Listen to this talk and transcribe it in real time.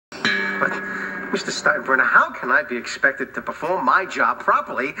But, Mr. Steinbrenner, how can I be expected to perform my job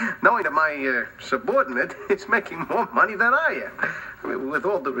properly, knowing that my subordinate is making more money than I am? I mean, with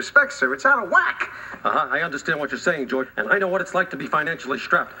all due respect, sir, it's out of whack. I understand what you're saying, George, and I know what it's like to be financially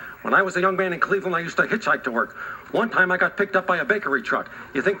strapped. When I was a young man in Cleveland, I used to hitchhike to work. One time I got picked up by a bakery truck.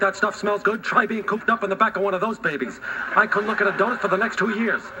 You think that stuff smells good? Try being cooped up in the back of one of those babies. I couldn't look at a donut for the next 2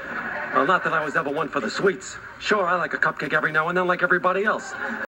 years. Well, not that I was ever one for the sweets. Sure, I like a cupcake every now and then like everybody else.